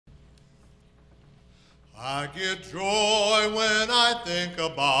I get joy when I think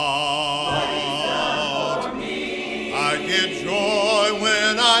about what He's done for me. I get joy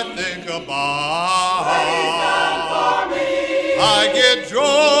when I think about What He's done for me. I get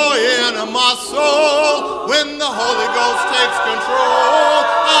joy in my soul when the Holy Ghost takes control.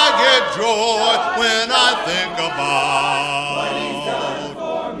 I get joy when I think about what He's done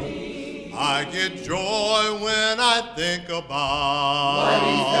for me. I get joy when I think about What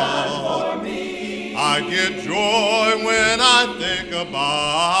He's done for me. I get joy when I think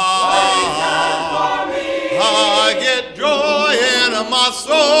about What He's done for me. I get joy in my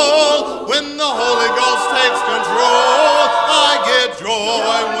soul when the Holy Ghost takes control. I get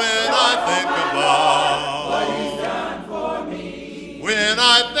joy when I think about what He's done for me. when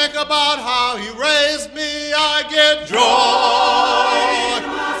I think about how He raised me. I get joy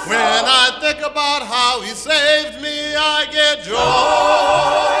when I think about how He saved me. I get joy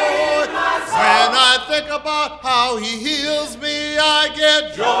when I think about how He heals me. I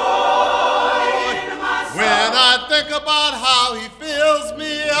get joy when I think about how He fills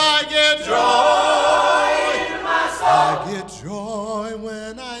me. I get joy. I get joy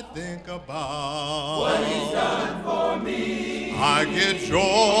when I think about What He's done for me. I get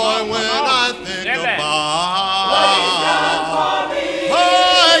joy when I think What He's about done for me.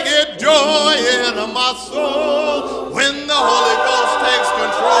 I get joy in my soul when the Holy Ghost takes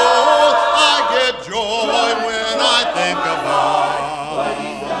control. I get joy when I think about What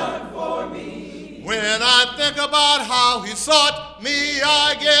He's done for me. when I think about how He sought me.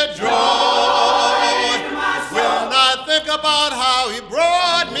 I get joy when I think about how He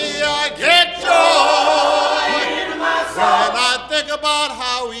brought me. I get joy when I think about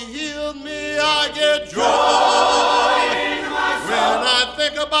how He healed me. I get joy when I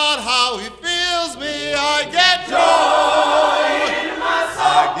think about how He fills me. I get joy.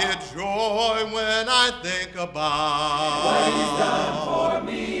 I get joy when I think about What He's done for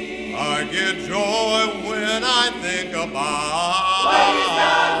me. I get joy when I think about What He's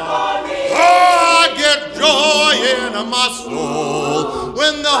done for me. I get joy in my soul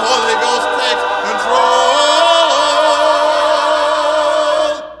when the Holy Ghost takes control.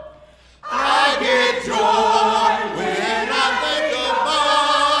 I get joy when I think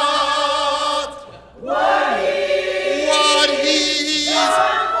about What He's what He's done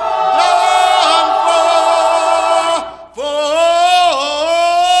for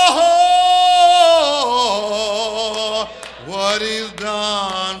what He's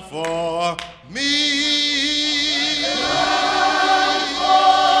done for me.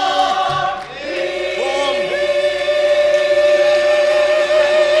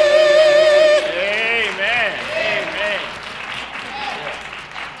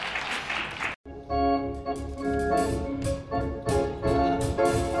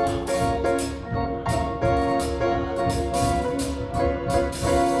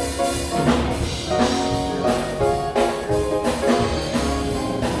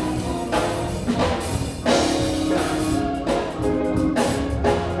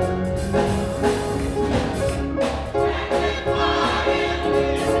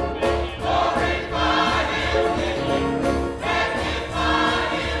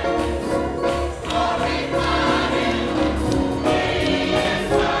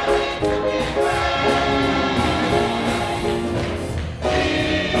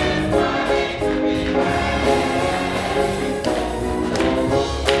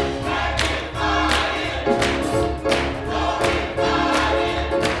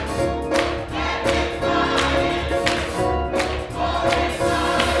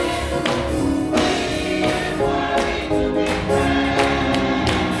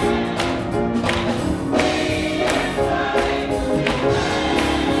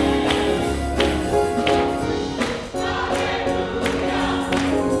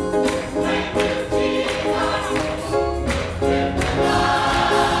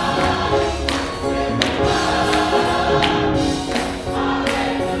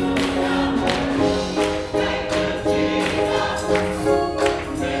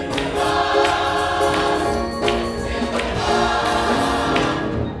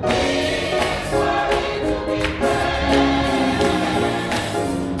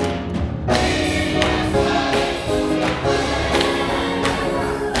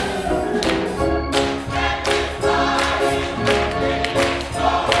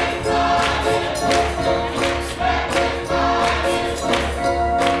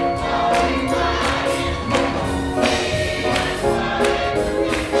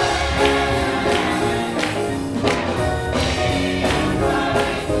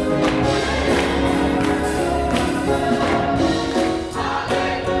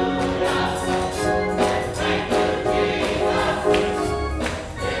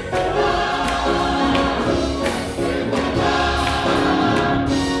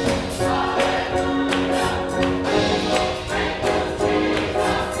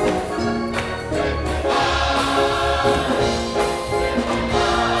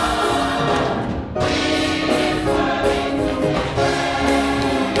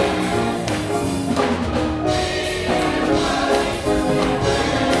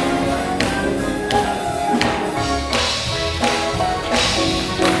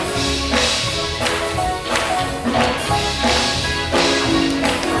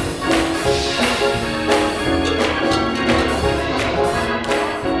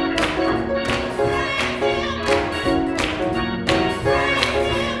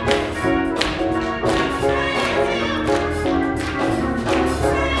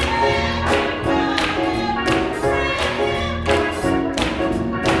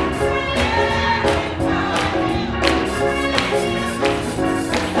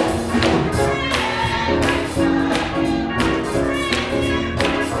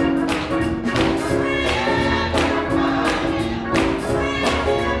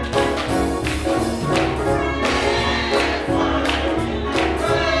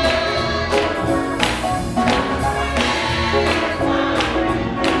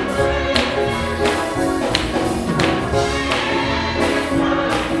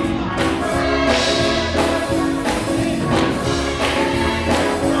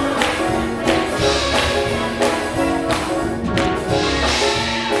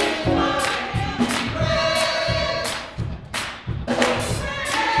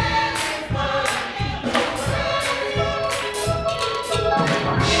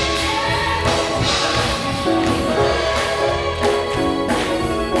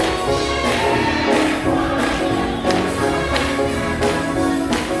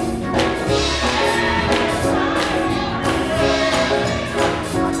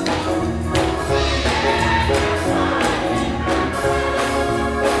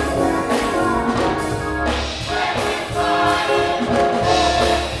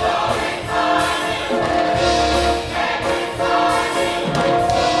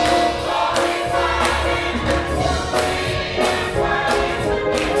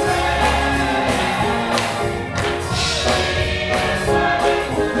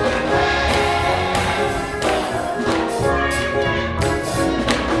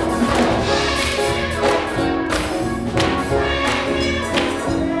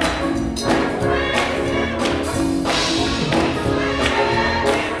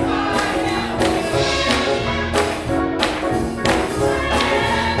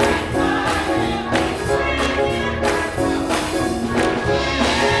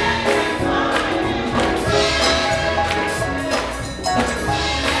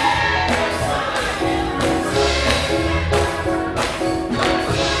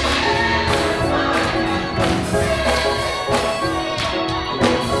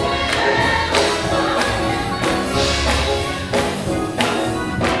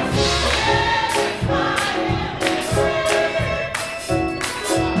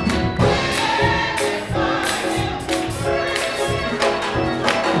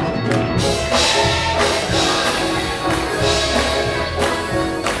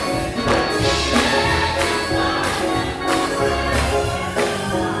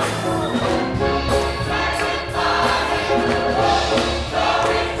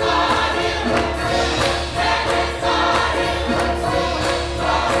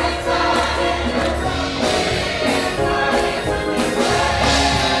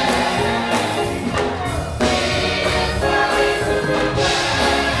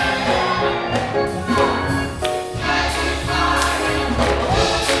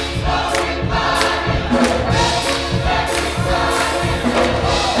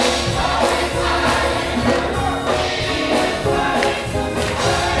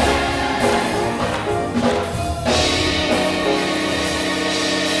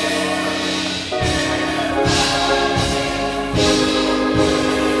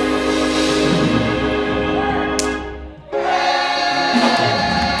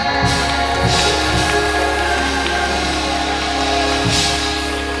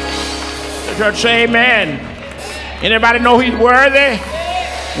 Church, say amen. Anybody know he's worthy?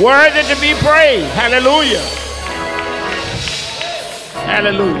 Worthy to be praised. Hallelujah.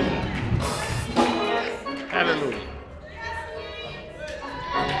 Hallelujah. Hallelujah.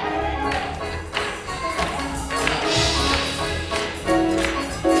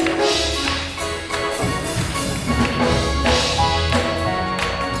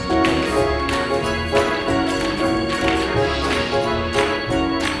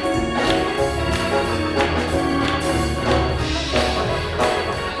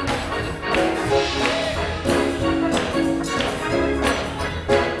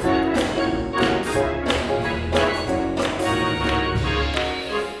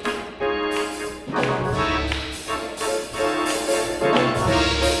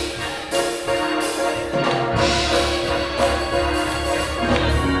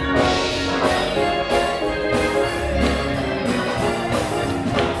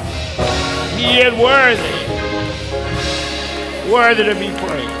 He is worthy. Worthy to be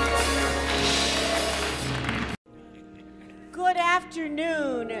praised. Good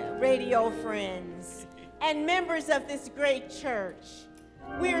afternoon, radio friends and members of this great church.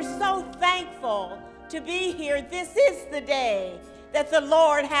 We are so thankful to be here. This is the day that the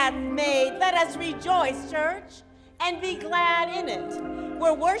Lord hath made. Let us rejoice, church, and be glad in it.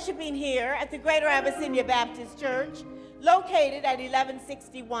 We're worshiping here at the Greater Abyssinia Baptist Church, located at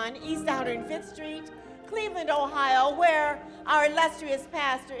 1161 East 105th Street, Cleveland, Ohio, where our illustrious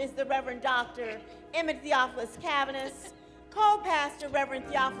pastor is the Reverend Dr. Emmett Theophilus Cavanis, co-pastor Reverend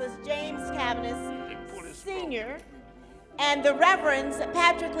Theophilus James Cavanis, Sr., and the Reverends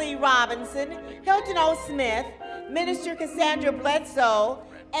Patrick Lee Robinson, Hilton O. Smith, Minister Cassandra Bledsoe,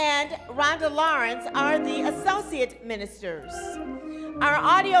 and Rhonda Lawrence are the associate ministers. Our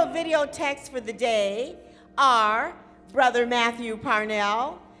audio-video texts for the day are Brother Matthew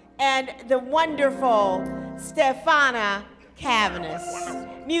Parnell and the wonderful Stefana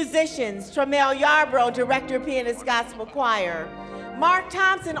Cavanis. Musicians, Tramel Yarbrough, Director, Pianist, Gospel Choir. Mark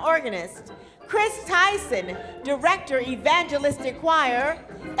Thompson, organist. Chris Tyson, Director, Evangelistic Choir.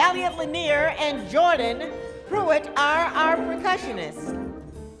 Elliot Lanier and Jordan Pruitt are our percussionists.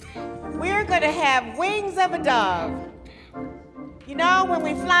 We're going to have Wings of a Dove. You know, when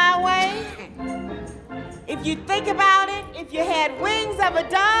we fly away, if you think about it, if you had wings of a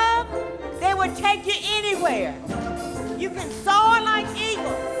dove, they would take you anywhere. You can soar like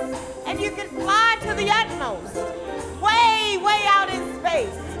eagles, and you can fly to the utmost, way, way out in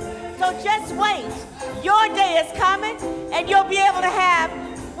space. So just wait. Your day is coming, and you'll be able to have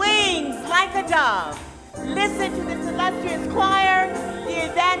wings like a dove. Listen to this illustrious choir, the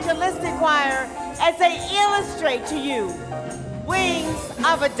evangelistic choir, as they illustrate to you Wings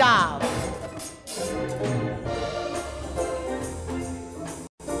of a Dove.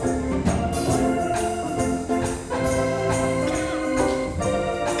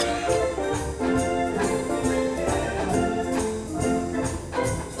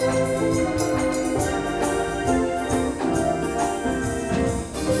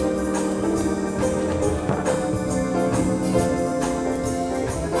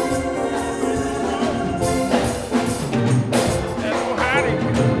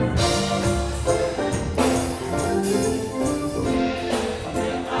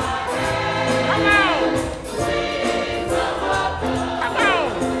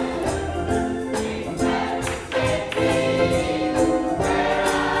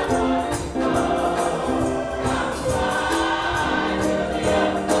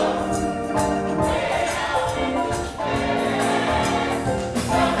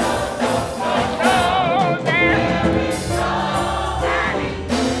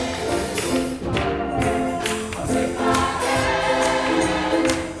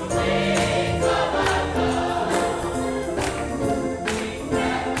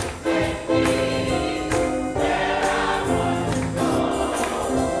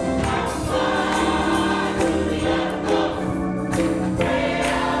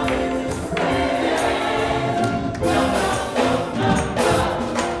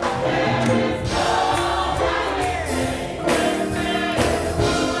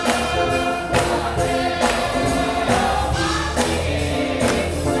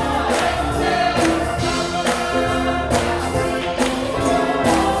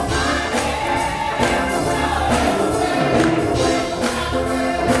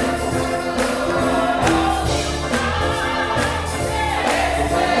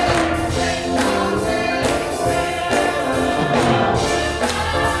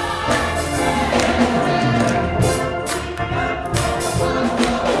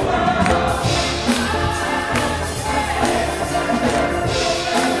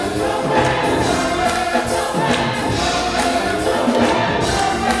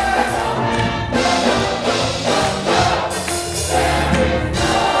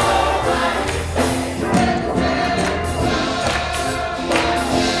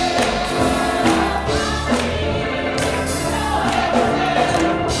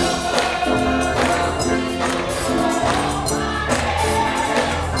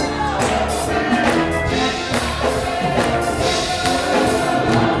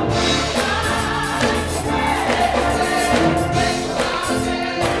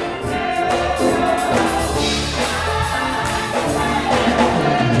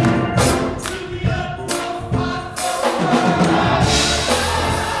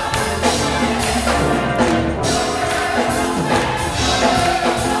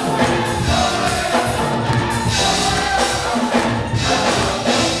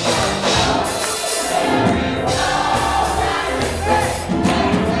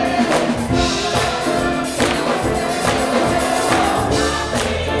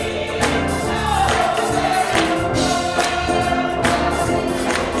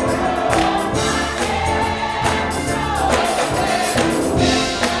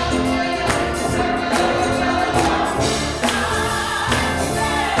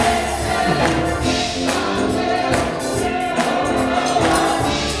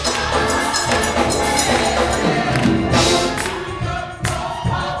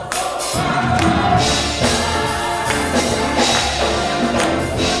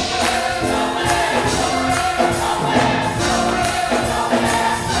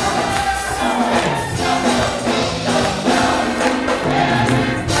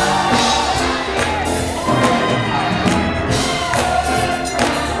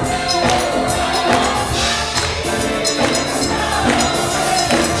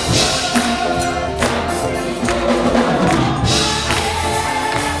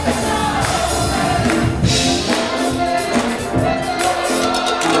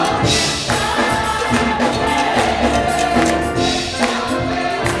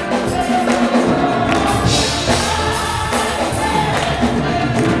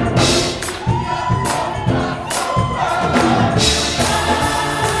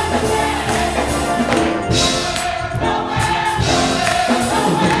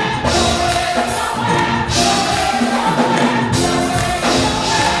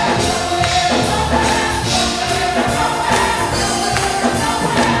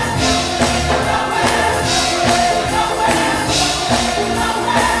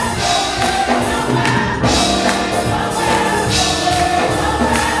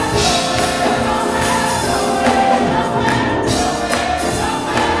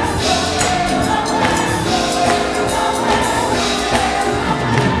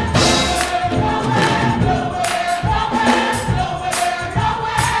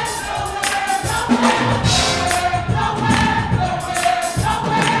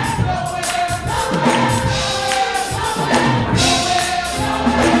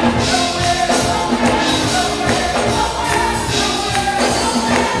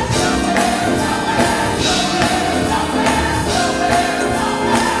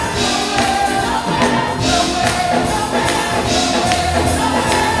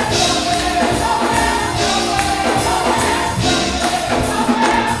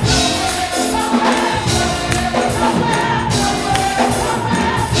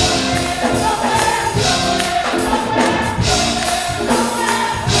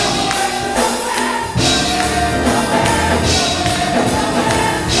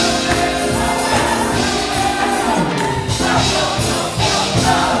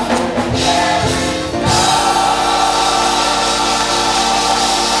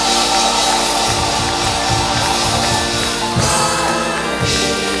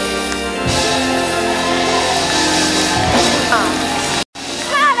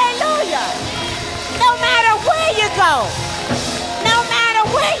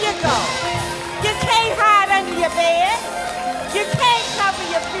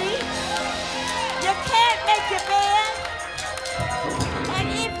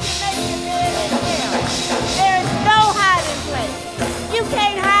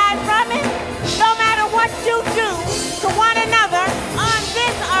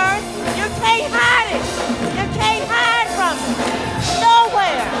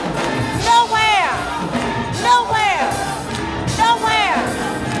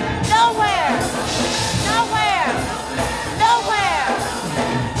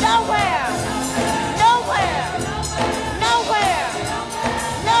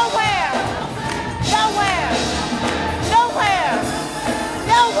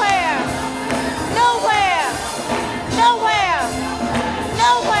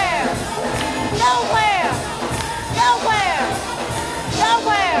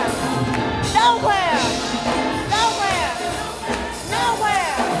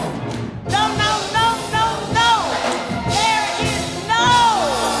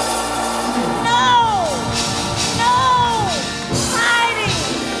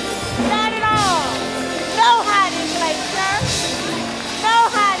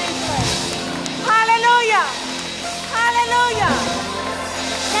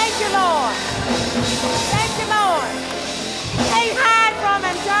 you, Lord. Thank you, Lord. You can't hide from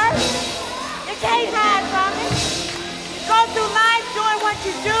him, church. You can't hide from him. You go through life doing what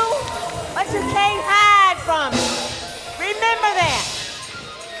you do, but you can't hide from him. Remember that.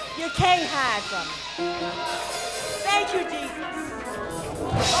 You can't hide from him. Thank you, Jesus.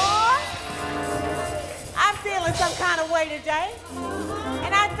 Lord, I'm feeling some kind of way today,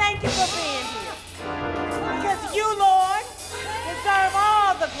 and I thank you for being here. Because you, Lord, deserve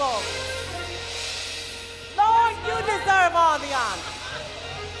all the glory. Lord, you deserve all the honor.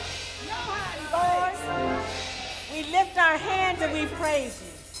 Lord, we lift our hands and we praise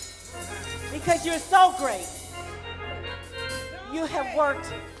you because you're so great. You have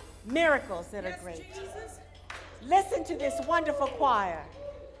worked miracles that are great. Listen to this wonderful choir,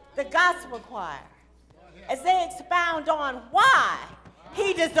 the gospel choir, as they expound on why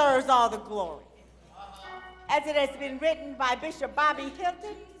he deserves all the glory. As it has been written by Bishop Bobby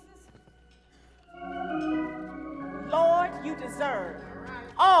Hilton, Lord, you deserve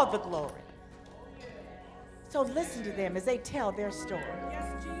all the glory. So listen to them as they tell their story.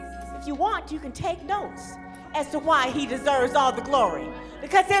 If you want, you can take notes as to why he deserves all the glory,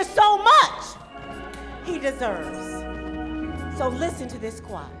 because there's so much he deserves. So listen to this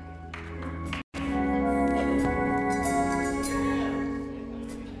choir.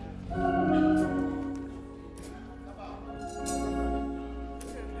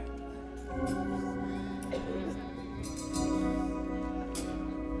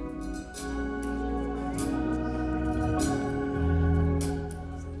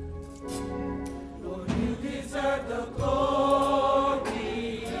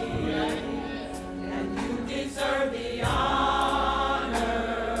 Deserve the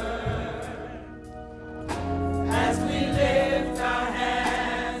honor.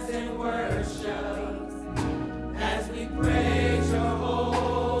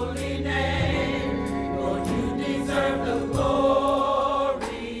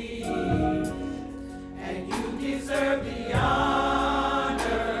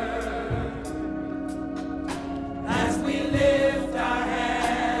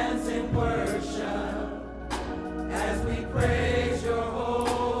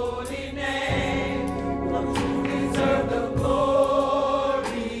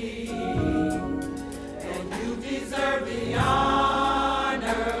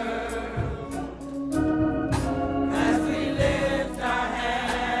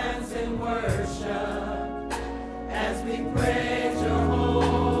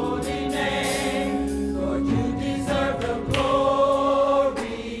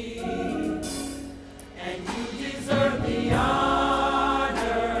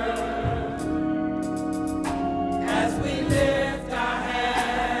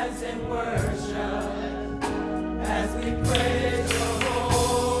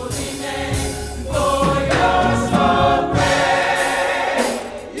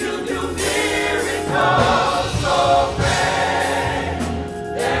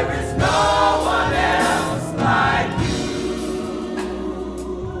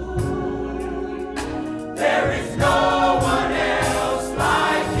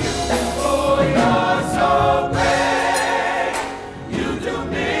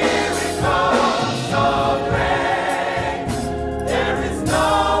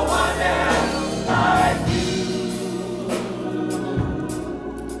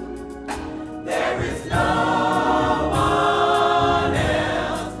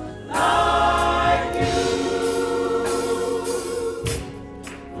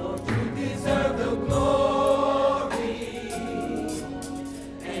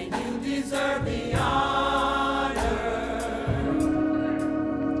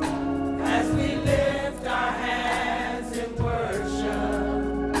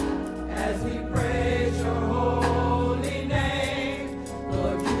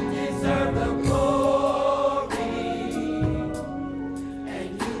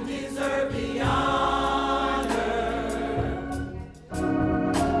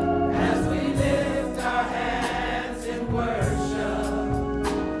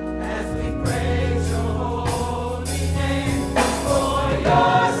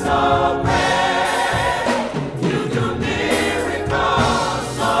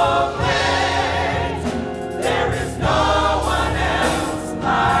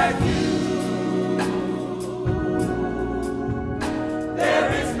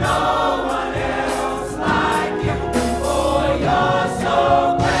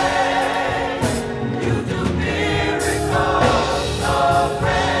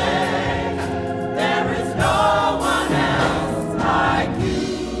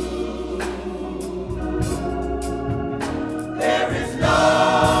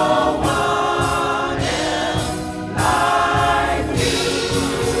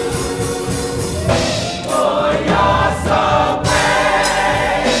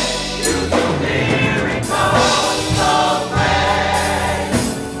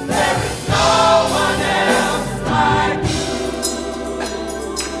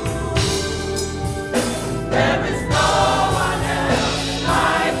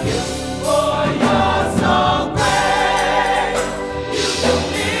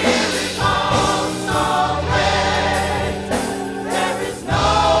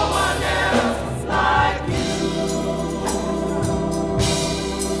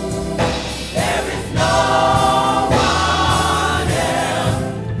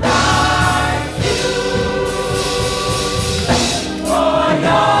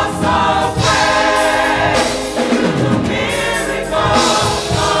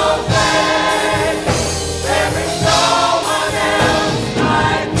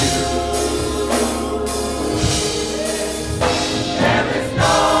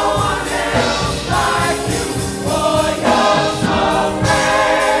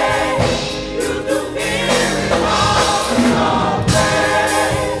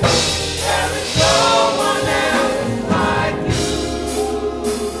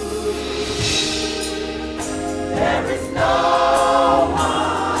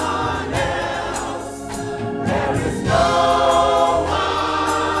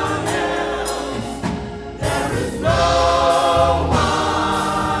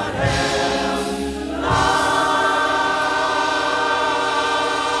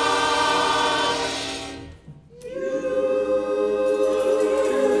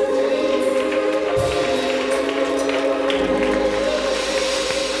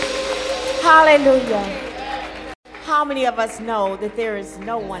 Hallelujah. How many of us know that there is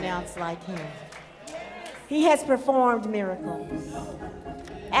no one else like him? He has performed miracles.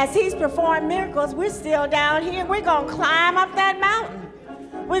 As he's performed miracles, we're still down here. We're going to climb up that mountain.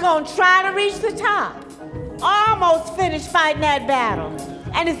 We're going to try to reach the top. Almost finished fighting that battle.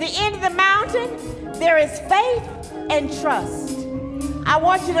 And at the end of the mountain, there is faith and trust. I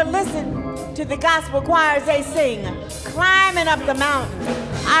want you to listen to the gospel choir as they sing, Climbing Up the Mountain.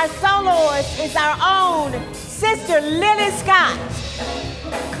 Our soloist is our own Sister Lily Scott.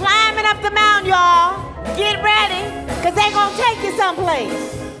 Climbing up the mountain, y'all. Get ready, because they're going to take you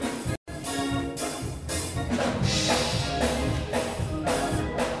someplace.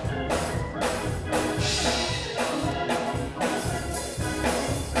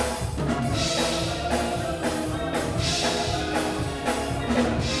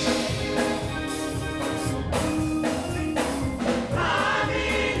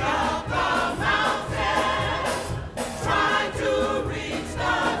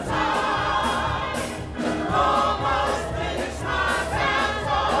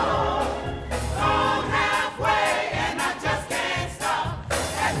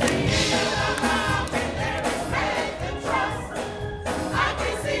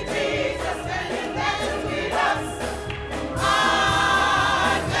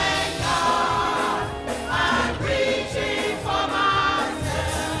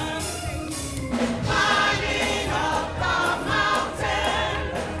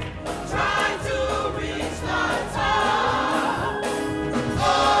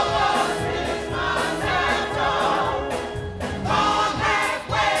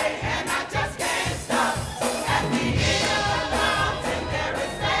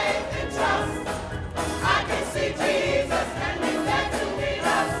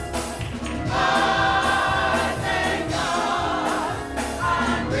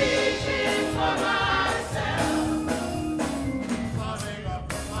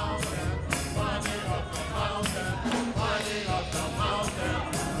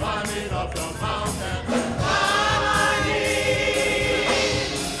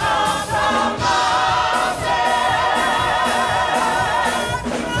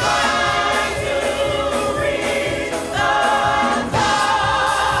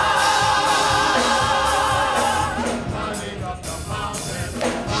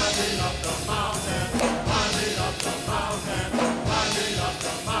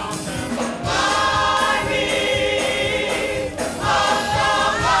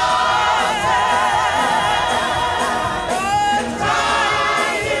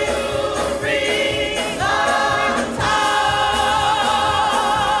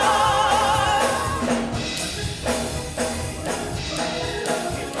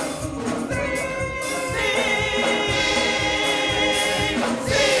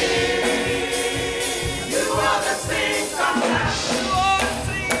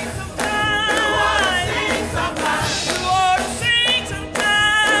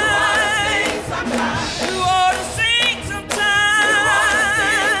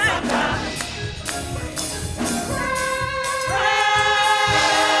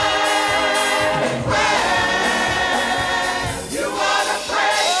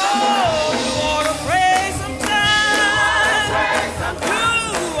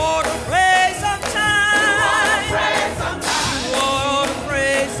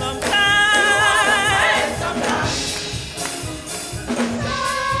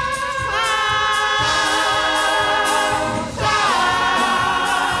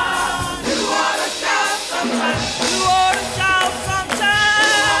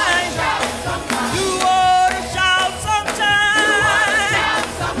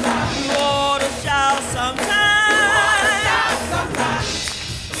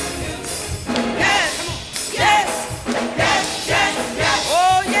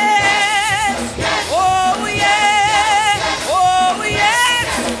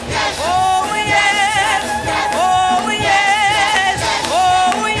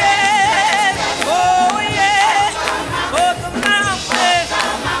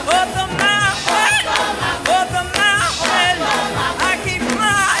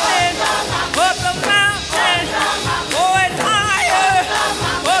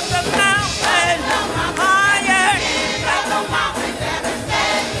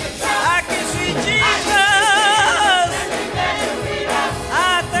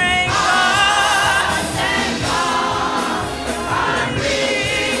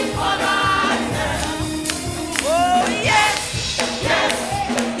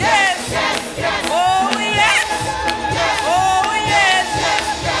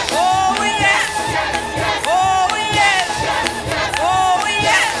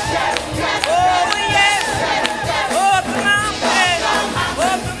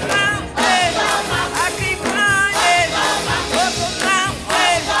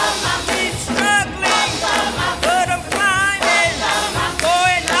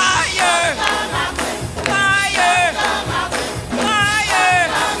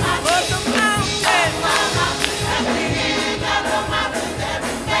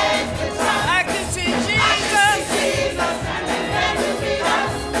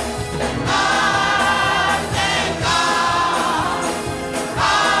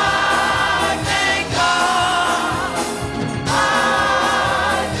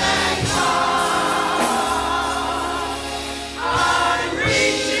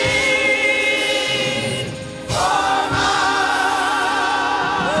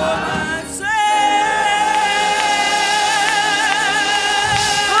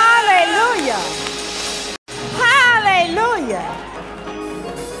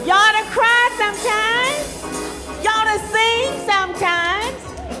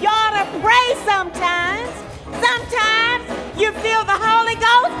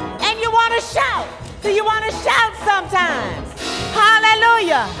 to shout? Do you want to shout sometimes?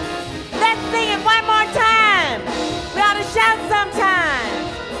 Hallelujah. Let's sing it one more time. We ought to shout sometimes.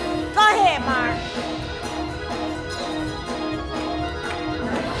 Go ahead, Mark.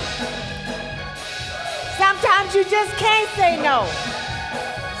 Sometimes you just can't say no.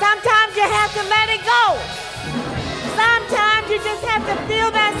 Sometimes you have to let it go. Sometimes you just have to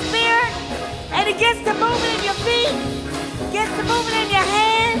feel that spirit, and it gets to moving in your feet, gets to moving in your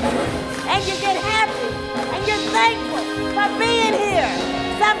hands, and you get happy, and you're thankful for being here.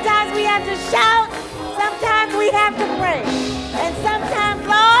 Sometimes we have to shout, sometimes we have to pray, and sometimes,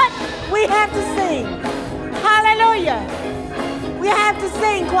 Lord, we have to sing. Hallelujah. We have to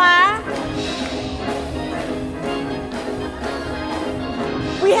sing, choir.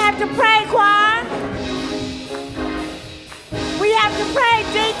 We have to pray, choir. We have to pray,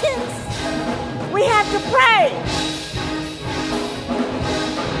 deacons. We have to pray.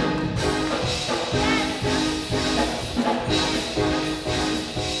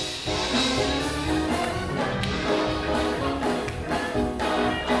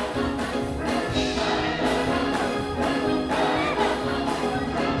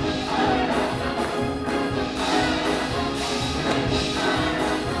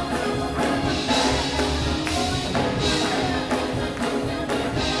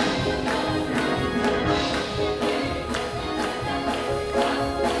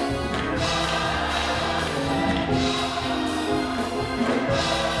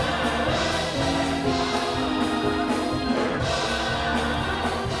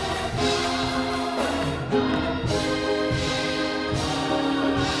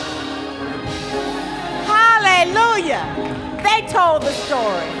 They told the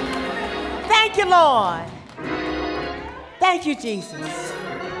story. Thank you, Lord. Thank you, Jesus.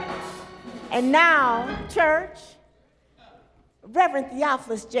 And now, church, Reverend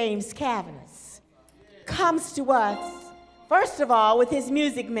Theophilus James Cavanis comes to us, first of all, with his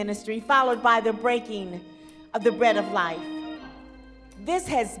music ministry, followed by the breaking of the bread of life. This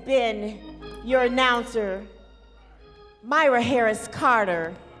has been your announcer, Myra Harris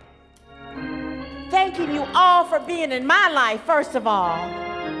Carter, thanking you all for being in my life, first of all.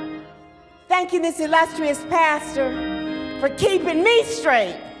 Thanking this illustrious pastor for keeping me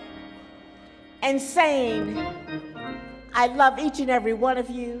straight and saying, I love each and every one of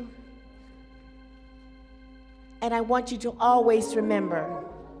you. And I want you to always remember,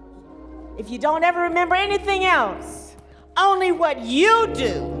 if you don't ever remember anything else, only what you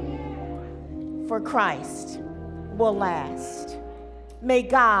do for Christ will last. May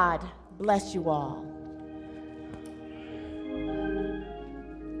God bless you all.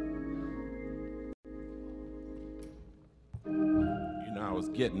 You know, I was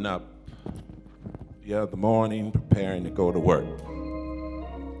getting up the other morning, preparing to go to work.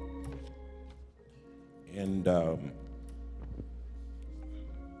 And,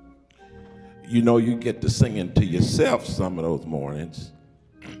 you know, you get to singing to yourself some of those mornings,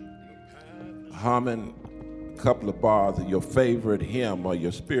 humming a couple of bars of your favorite hymn or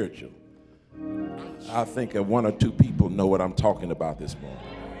your spiritual. I think that one or two people know what I'm talking about this morning.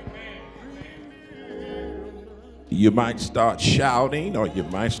 You might start shouting or you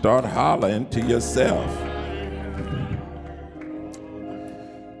might start hollering to yourself.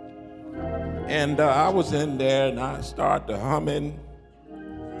 And I was in there and I started humming.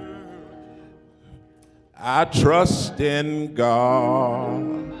 I trust in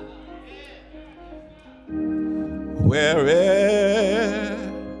God wherever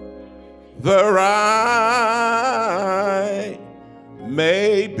I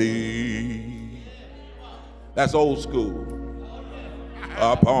may be. That's old school.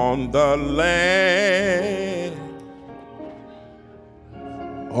 Upon the land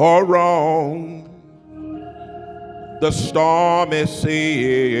or on the stormy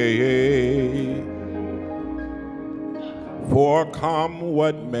sea. For come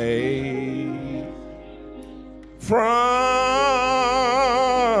what may, from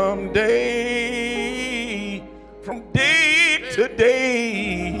day to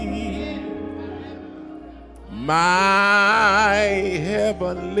day, my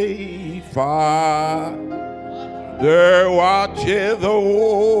heavenly Father watcheth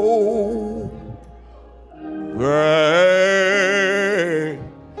over.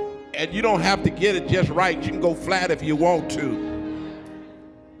 And you don't have to get it just right. You can go flat if you want to.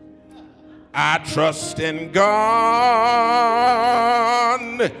 I trust in God.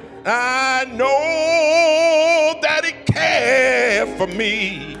 I know that He cares for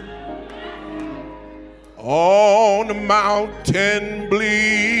me. On the mountain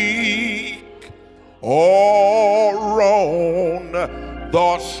bleak or on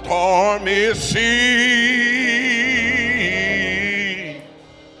the stormy sea.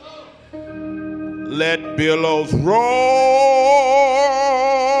 Let billows roll.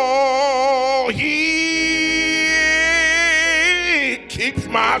 He keeps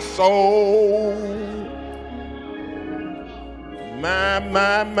my soul. My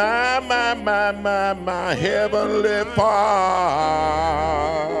heavenly Father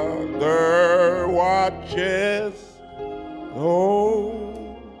watches over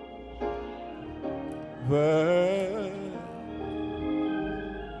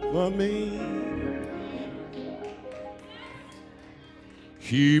for me.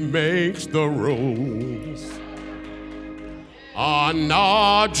 He makes the rose an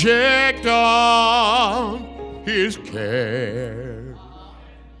object of his care.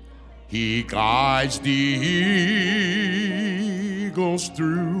 He guides the eagles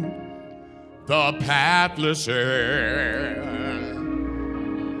through the pathless air.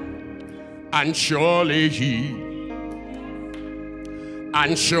 And surely he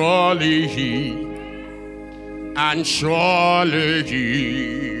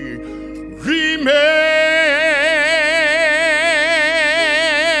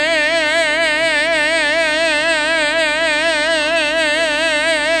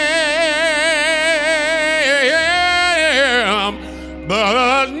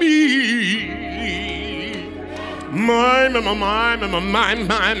but me.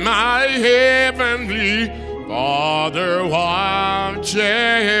 My heavenly Father watches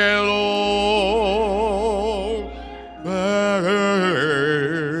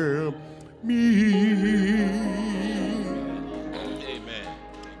over me. Amen.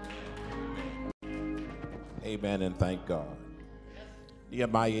 Amen, and thank God.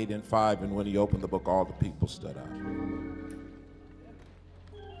 Nehemiah 8:5, and when he opened the book, all the people stood up.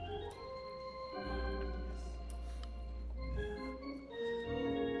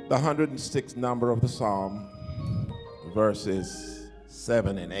 The 106th number of the Psalm, verses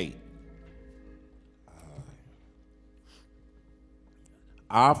 7 and 8.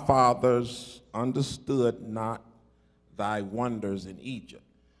 Our fathers understood not thy wonders in Egypt.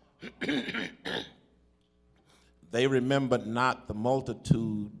 They remembered not the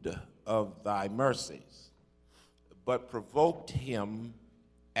multitude of thy mercies, but provoked him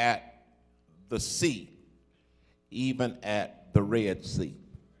at the sea, even at the Red Sea.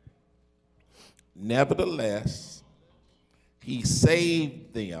 Nevertheless, he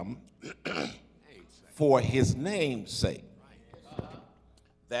saved them for his name's sake,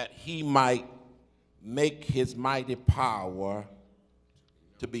 that he might make his mighty power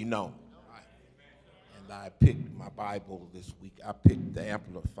to be known. And I picked my Bible this week. I picked the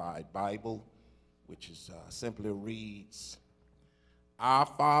Amplified Bible, which simply reads, our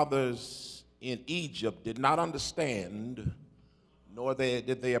fathers in Egypt did not understand, nor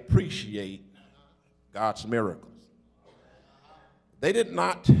did they appreciate God's miracles. They did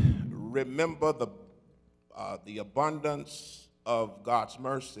not remember the abundance of God's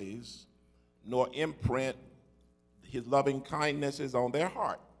mercies, nor imprint his loving kindnesses on their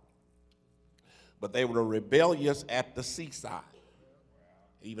heart. But they were rebellious at the seaside,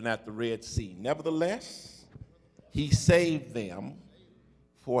 even at the Red Sea. Nevertheless, he saved them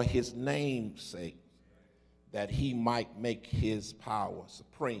for his name's sake, that he might make his power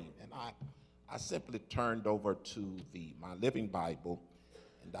supreme. And I simply turned over to my Living Bible,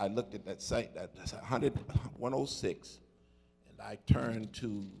 and I looked at that 106, and I turned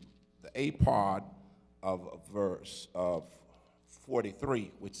to the A part of verse of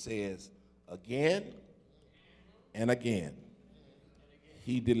 43, which says, again and again,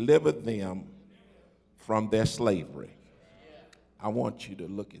 he delivered them from their slavery. I want you to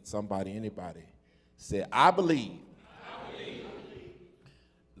look at somebody, anybody, say, I believe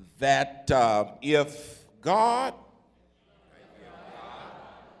that if God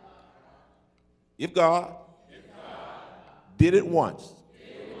did it once,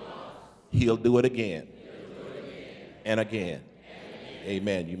 he'll do it again and again.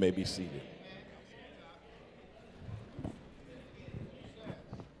 Amen. You may be seated.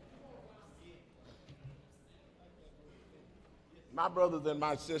 My brothers and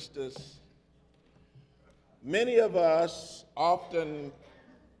my sisters, many of us often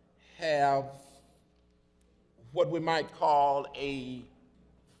have what we might call a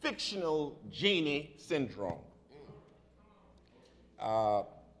fictional genie syndrome.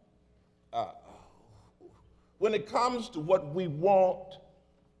 When it comes to what we want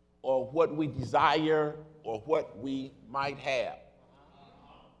or what we desire or what we might have,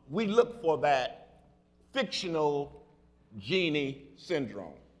 we look for that fictional genie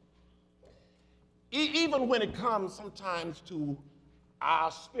syndrome. Even when it comes sometimes to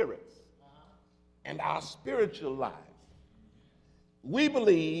our spirits and our spiritual lives. We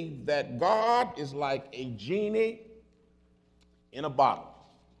believe that God is like a genie in a bottle.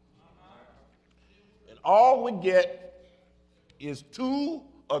 And all we get is 2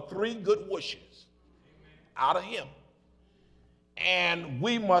 or 3 good wishes out of him. And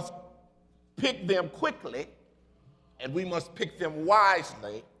we must pick them quickly, and we must pick them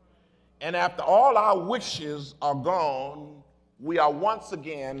wisely. And after all our wishes are gone, we are once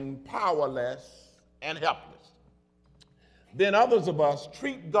again powerless and helpless. Then others of us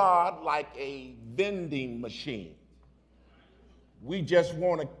treat God like a vending machine. We just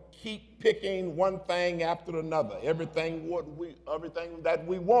want to keep picking one thing after another. Everything that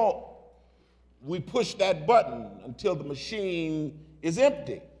we want, we push that button until the machine is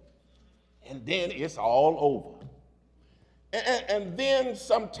empty. And then it's all over. And then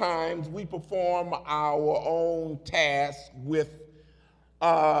sometimes we perform our own tasks with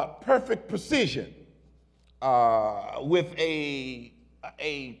perfect precision, with a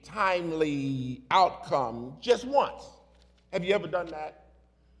timely outcome just once. Have you ever done that?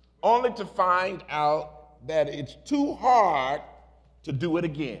 Only to find out that it's too hard to do it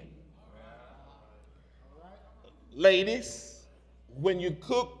again. Ladies, when you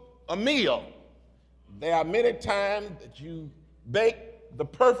cook a meal, there are many times that you bake the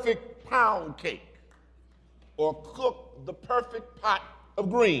perfect pound cake or cook the perfect pot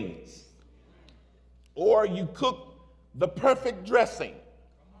of greens, or you cook the perfect dressing,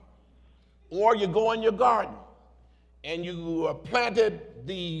 or you go in your garden and you planted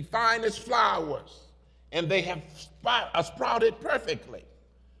the finest flowers and they have sprouted perfectly.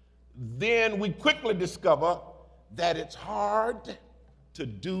 Then we quickly discover that it's hard to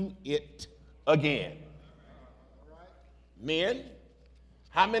do it again. Men,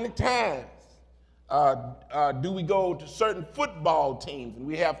 how many times do we go to certain football teams, and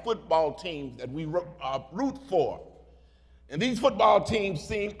we have football teams that we root for, and these football teams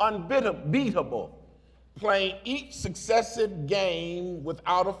seem unbeatable, playing each successive game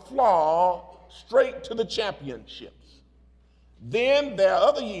without a flaw straight to the championships. Then there are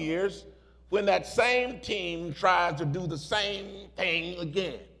other years when that same team tries to do the same thing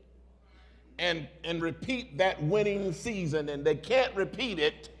again and repeat that winning season, and they can't repeat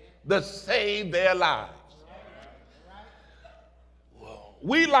it to save their lives.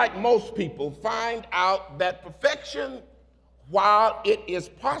 We, like most people, find out that perfection, while it is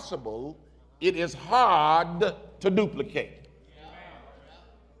possible, it is hard to duplicate.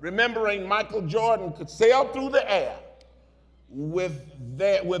 Remembering Michael Jordan could sail through the air with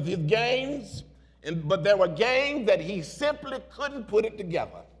his games, but there were games that he simply couldn't put it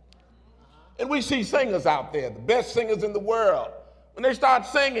together. And we see singers out there, the best singers in the world. When they start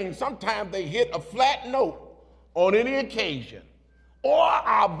singing, sometimes they hit a flat note on any occasion. Or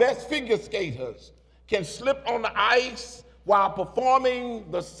our best figure skaters can slip on the ice while performing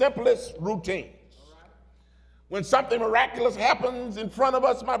the simplest routines. When something miraculous happens in front of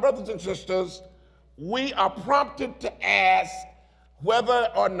us, my brothers and sisters, we are prompted to ask whether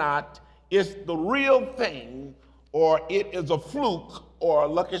or not it's the real thing or it is a fluke or a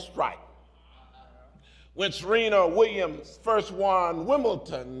lucky strike. When Serena Williams first won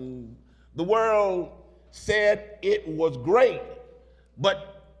Wimbledon, the world said it was great,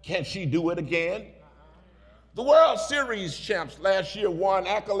 but can she do it again? The World Series champs last year won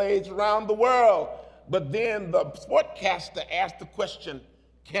accolades around the world, but then the sportcaster asked the question,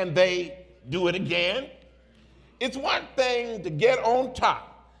 can they do it again? It's one thing to get on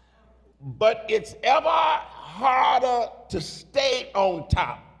top, but it's ever harder to stay on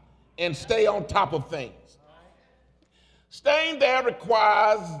top and stay on top of things. Staying there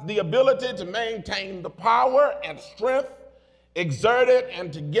requires the ability to maintain the power and strength exerted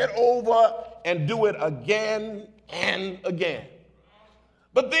and to get over and do it again and again.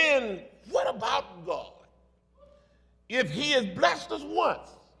 But then, what about God? If he has blessed us once,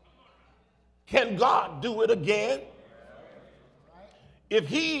 can God do it again? If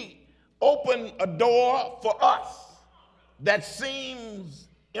he opened a door for us that seems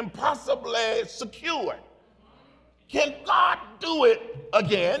impossibly secure, can God do it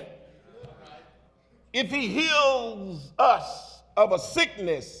again? If he heals us of a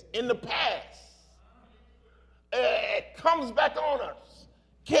sickness in the past, it comes back on us,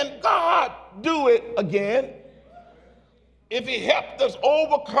 can God do it again? If he helped us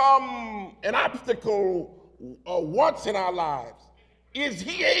overcome an obstacle once in our lives, is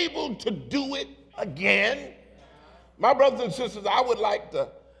he able to do it again? My brothers and sisters, I would like to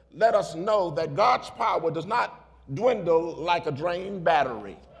let us know that God's power does not dwindle like a drained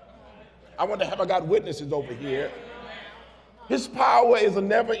battery. I wonder, have I got witnesses over here? His power is a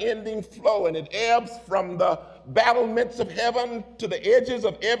never-ending flow, and it ebbs from the battlements of heaven to the edges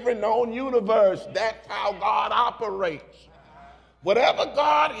of every known universe. That's how God operates. Whatever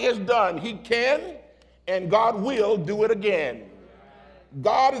God has done, he can and God will do it again.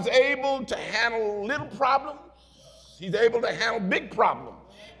 God is able to handle little problems. He's able to handle big problems.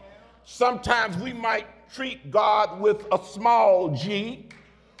 Sometimes we might treat God with a small g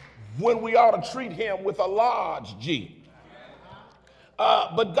when we ought to treat him with a large G.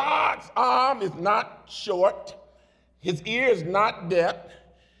 But God's arm is not short. His ear is not deaf.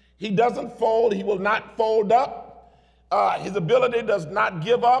 He doesn't fold. He will not fold up. His ability does not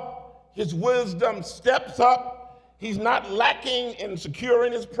give up. His wisdom steps up. He's not lacking in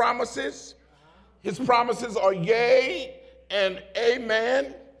securing his promises. His promises are yea and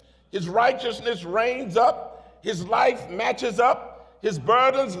amen. His righteousness reigns up. His life matches up. His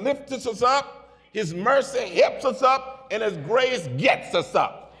burdens lift us up. His mercy helps us up, and his grace gets us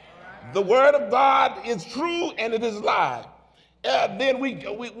up. The word of God is true and it is live. Then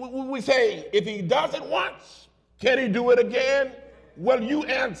we say, if he does it once, can he do it again? Well, you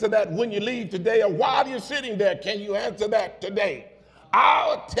answer that when you leave today, or while you're sitting there, can you answer that today?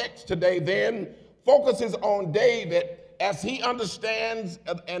 Our text today then focuses on David as he understands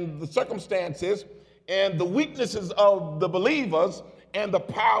and the circumstances and the weaknesses of the believers and the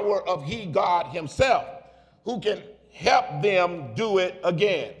power of he, God himself, who can help them do it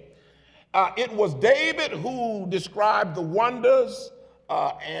again. It was David who described the wonders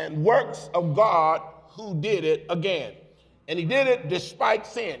and works of God who did it again. And he did it despite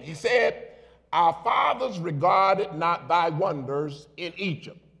sin. He said, our fathers regarded not thy wonders in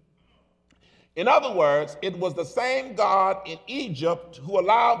Egypt. In other words, it was the same God in Egypt who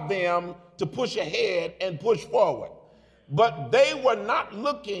allowed them to push ahead and push forward. But they were not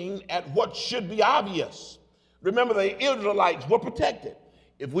looking at what should be obvious. Remember, the Israelites were protected.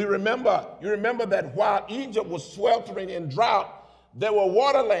 If we remember, you remember that while Egypt was sweltering in drought, there were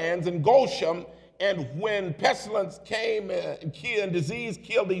waterlands in Goshen, and when pestilence came and disease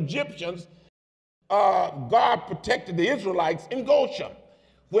killed the Egyptians, God protected the Israelites in Goshen.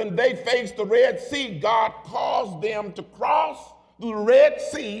 When they faced the Red Sea, God caused them to cross the Red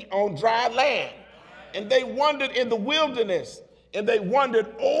Sea on dry land. And they wandered in the wilderness, and they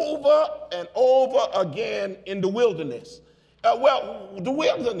wandered over and over again in the wilderness. The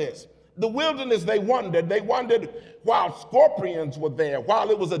wilderness they wandered while scorpions were there, while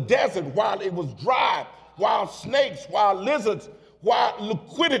it was a desert, while it was dry, while snakes, while lizards, while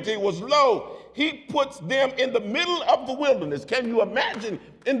liquidity was low. He puts them in the middle of the wilderness. Can you imagine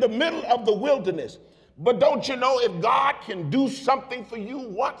in the middle of the wilderness? But don't you know, if God can do something for you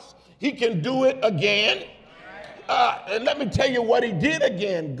once, he can do it again. And let me tell you what he did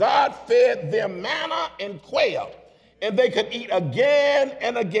again. God fed them manna and quail, and they could eat again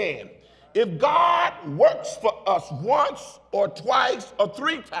and again. If God works for us once or twice or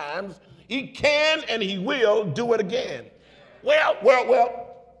three times, he can and he will do it again. Well,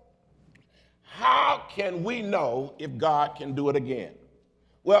 how can we know if God can do it again?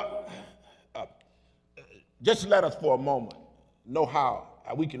 Well, just let us for a moment know how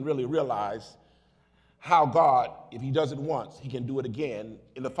we can really realize how God, if he does it once, he can do it again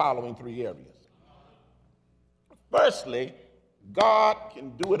in the following three areas. Firstly, God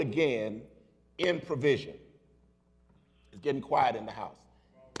can do it again in provision. It's getting quiet in the house.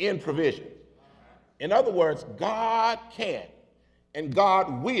 In provision. In other words, God can and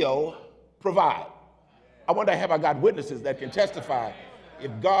God will provide. I wonder, have I got witnesses that can testify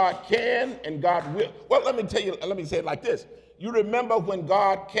if God can and God will? Well, let me say it like this. You remember when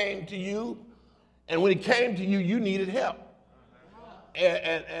God came to you, and when he came to you, you needed help.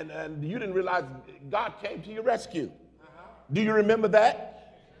 And you didn't realize God came to your rescue. Do you remember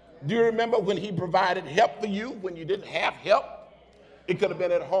that? Do you remember when he provided help for you when you didn't have help? It could have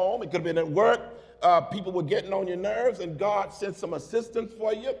been at home. It could have been at work. People were getting on your nerves, and God sent some assistance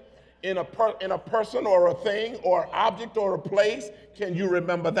for you in a person or a thing or object or a place. Can you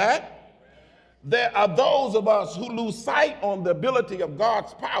remember that? There are those of us who lose sight on the ability of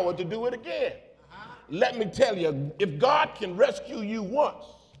God's power to do it again. Let me tell you, if God can rescue you once,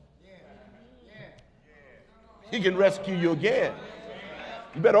 he can rescue you again.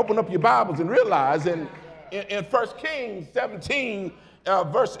 You better open up your Bibles and realize in 1 Kings 17,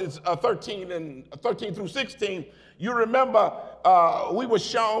 verses 13 through 16, you remember we were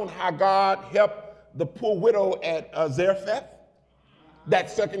shown how God helped the poor widow at Zarephath.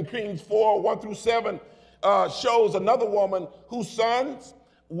 That 2 Kings 4, 1 through 7 shows another woman whose sons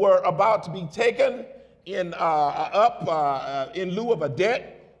were about to be taken in lieu of a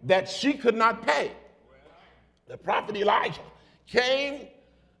debt that she could not pay. The prophet Elijah came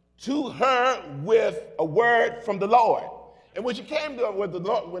to her with a word from the Lord. And when she came to her with the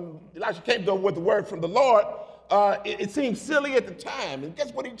Lord, when Elisha came to her with the word from the Lord, it seemed silly at the time. And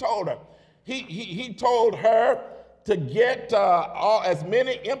guess what he told her? He told her to get as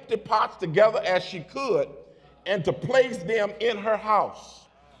many empty pots together as she could and to place them in her house.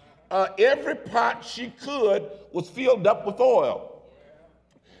 Every pot she could was filled up with oil.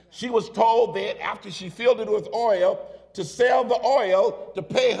 She was told that after she filled it with oil, to sell the oil to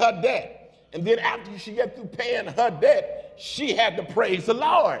pay her debt. And then after she got through paying her debt, she had to praise the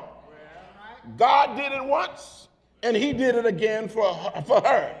Lord. God did it once, and he did it again for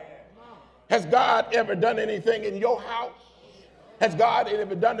her. Has God ever done anything in your house? Has God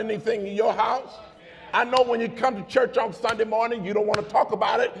ever done anything in your house? I know when you come to church on Sunday morning, you don't want to talk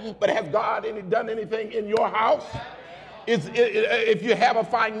about it, but has God done anything in your house? If you have a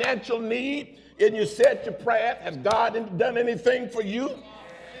financial need and you said your prayers, has God done anything for you?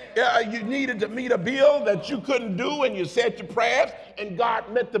 You needed to meet a bill that you couldn't do and you said your prayers and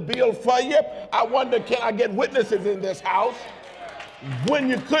God met the bill for you. I wonder, can I get witnesses in this house? When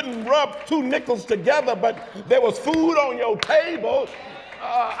you couldn't rub two nickels together, but there was food on your table,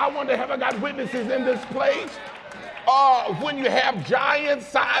 I wonder, have I got witnesses in this place? When you have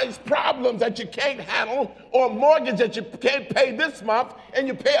giant-sized problems that you can't handle, or a mortgage that you can't pay this month, and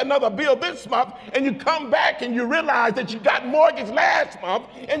you pay another bill this month, and you come back and you realize that you got mortgage last month,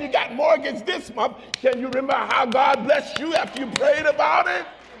 and you got mortgage this month. Can you remember how God blessed you after you prayed about it?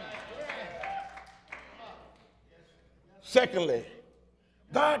 Secondly,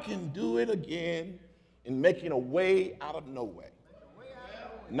 God can do it again in making a way out of no way.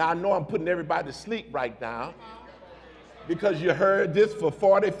 Now, I know I'm putting everybody to sleep right now because you heard this for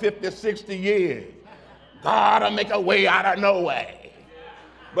 40, 50, 60 years. God will make a way out of no way.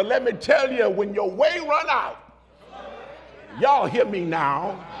 But let me tell you, when your way run out, y'all hear me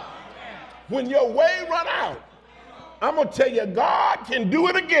now, when your way run out, I'm going to tell you, God can do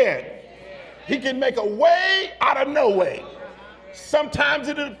it again. He can make a way out of no way. Sometimes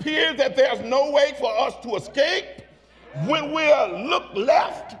it appears that there's no way for us to escape. When we look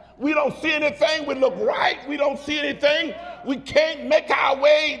left, we don't see anything. We look right, we don't see anything. We can't make our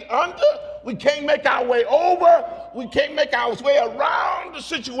way under. We can't make our way over. We can't make our way around the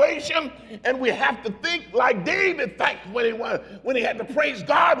situation. And we have to think like David thanked when he had to praise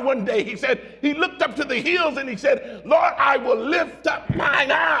God one day. He said, he looked up to the hills and he said, Lord, I will lift up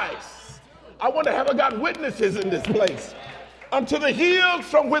mine eyes. I wonder, have I got witnesses in this place? Unto the hills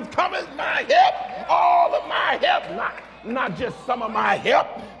from which cometh my help, all of my help, not just some of my help,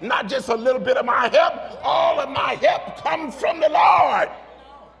 not just a little bit of my help, all of my help comes from the Lord.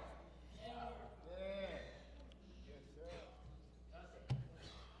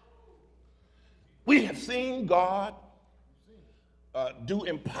 We have seen God do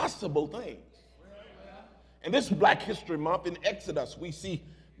impossible things. And this is Black History Month in Exodus. We see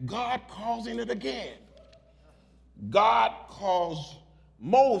God causing it again. God caused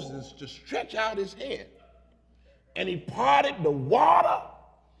Moses to stretch out his hand, and he parted the water,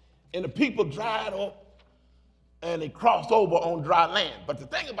 and the people dried up, and they crossed over on dry land. But the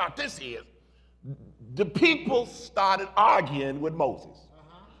thing about this is, the people started arguing with Moses.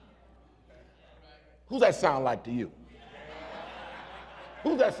 Who's that sound like to you?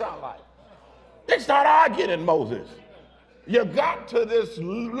 Who's that sound like? They start arguing with Moses. You got to this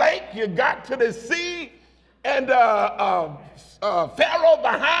lake, you got to this sea, and Pharaoh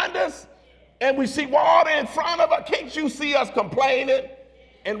behind us, and we see water in front of us. Can't you see us complaining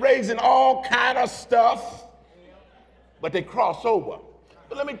and raising all kind of stuff? But they cross over.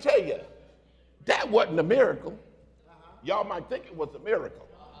 But let me tell you, that wasn't a miracle. Y'all might think it was a miracle.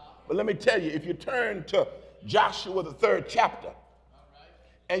 But let me tell you, if you turn to Joshua, the 3rd chapter,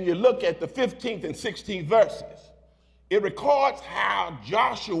 and you look at the 15th and 16th verses, it records how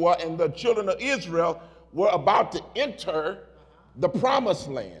Joshua and the children of Israel were about to enter the promised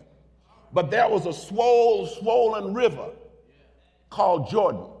land. But there was a swollen river called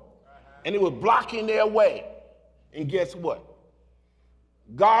Jordan, and it was blocking their way. And guess what?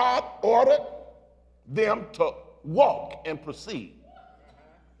 God ordered them to walk and proceed.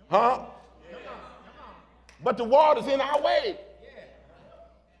 Huh? But the water's in our way.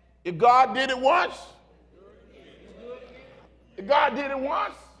 If God did it once,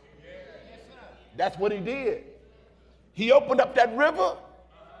 that's what he did. He opened up that river,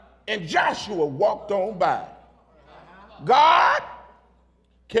 and Joshua walked on by. God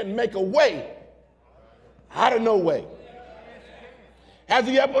can make a way out of no way. Has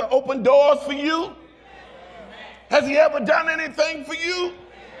he ever opened doors for you? Has he ever done anything for you?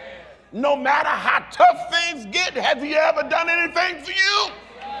 No matter how tough things get, has he ever done anything for you?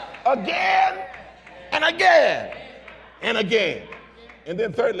 Again and again and again. And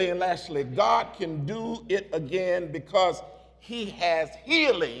then thirdly and lastly, God can do it again because he has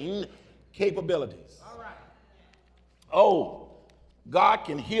healing capabilities. Oh, God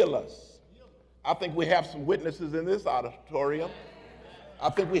can heal us. I think we have some witnesses in this auditorium. I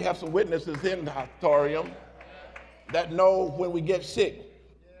think we have some witnesses in the auditorium that know when we get sick,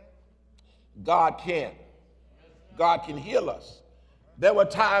 God can. God can heal us. There were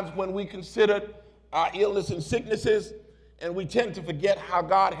times when we considered our illness and sicknesses, and we tend to forget how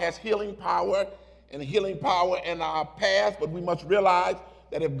God has healing power in our past, but we must realize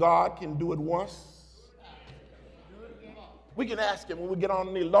that if God can do it once, we can ask him when we get on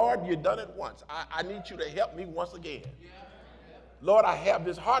the knee, Lord, you've done it once. I need you to help me once again. Lord, I have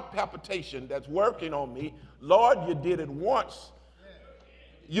this heart palpitation that's working on me. Lord, you did it once.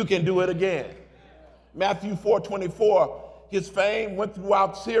 You can do it again. Matthew 4:24, his fame went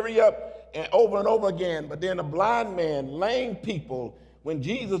throughout Syria and over again. But then a blind man, lame people, when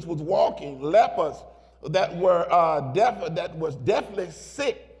Jesus was walking, lepers that were deathly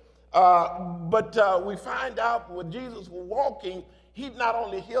sick. But we find out when Jesus was walking, he not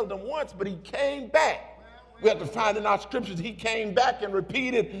only healed them once, but he came back. We have to find in our scriptures, he came back and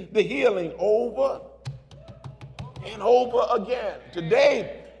repeated the healing over and over again.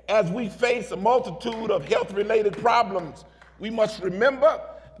 Today, as we face a multitude of health-related problems, we must remember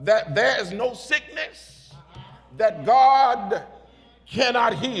that there is no sickness that God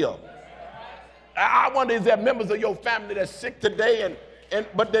cannot heal. I wonder, is there members of your family that's sick today,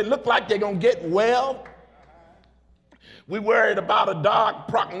 but they look like they're going to get well? We worried about a dark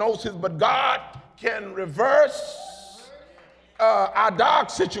prognosis, but God can reverse our dark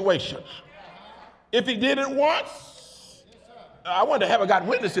situations. If he did it once, I wonder, have I got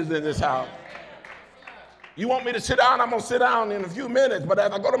witnesses in this house? You want me to sit down? I'm going to sit down in a few minutes, but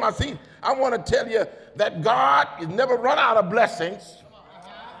as I go to my seat, I want to tell you that God has never run out of blessings.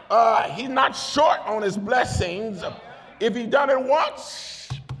 He's not short on his blessings. If he done it once,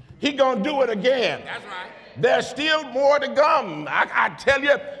 he going to do it again. That's right. There's still more to come. I tell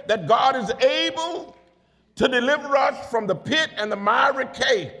you that God is able to deliver us from the pit and the miry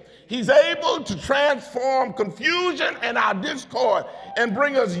clay. He's able to transform confusion and our discord and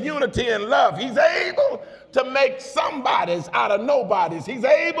bring us unity and love. He's able to make somebodies out of nobodies. He's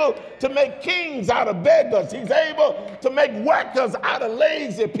able to make kings out of beggars. He's able to make workers out of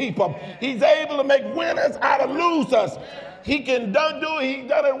lazy people. He's able to make winners out of losers. He can do it. He's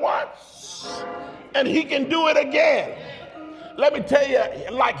done it once, and he can do it again. Let me tell you,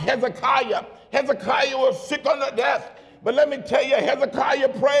 like Hezekiah was sick unto death. But let me tell you, Hezekiah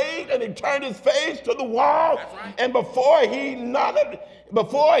prayed and he turned his face to the wall. Right. And before he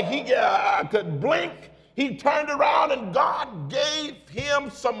could blink, he turned around and God gave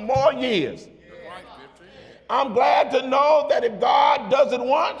him some more years. I'm glad to know that if God does it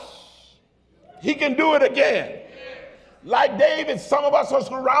once, he can do it again. Like David, some of us are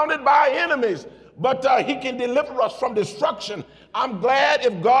surrounded by enemies, but he can deliver us from destruction. I'm glad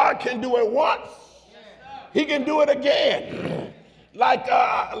if God can do it once, he can do it again. Like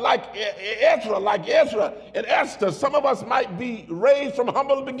Ezra and Esther, some of us might be raised from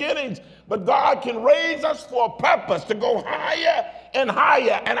humble beginnings, but God can raise us for a purpose to go higher and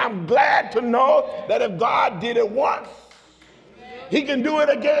higher. And I'm glad to know that if God did it once, he can do it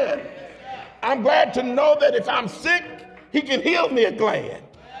again. I'm glad to know that if I'm sick, he can heal me again.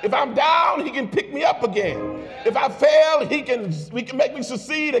 If I'm down, he can pick me up again. If I fail, he can make me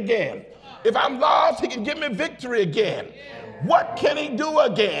succeed again. If I'm lost, he can give me victory again. What can he do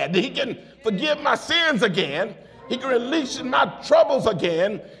again? He can forgive my sins again. He can release my troubles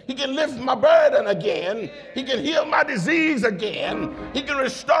again. He can lift my burden again. He can heal my disease again. He can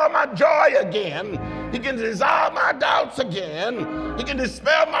restore my joy again. He can dissolve my doubts again. He can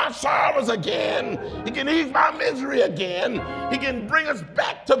dispel my sorrows again. He can ease my misery again. He can bring us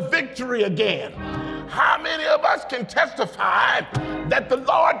back to victory again. How many of us can testify that the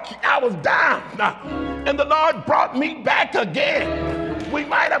Lord, I was down, and the Lord brought me back again? We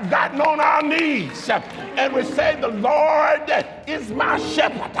might have gotten on our knees and we say, the Lord is my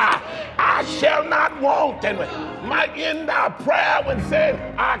shepherd. I shall not want. And might end our prayer when said,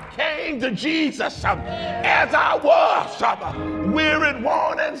 I came to Jesus as I was, wearied,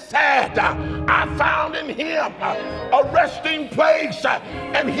 worn, and sad. I found in him a resting place,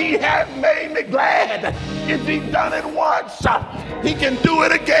 and he has made me glad. If he done it once, he can do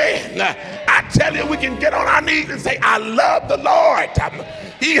it again. I tell you, we can get on our knees and say, I love the Lord.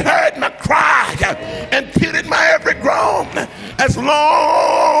 He heard my cry and pitied my every groan. As long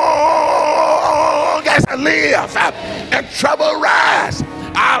as I live and trouble rise,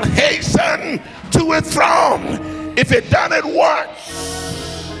 I'll hasten to his throne. If he done it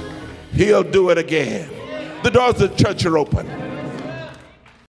once, he'll do it again. The doors of the church are open.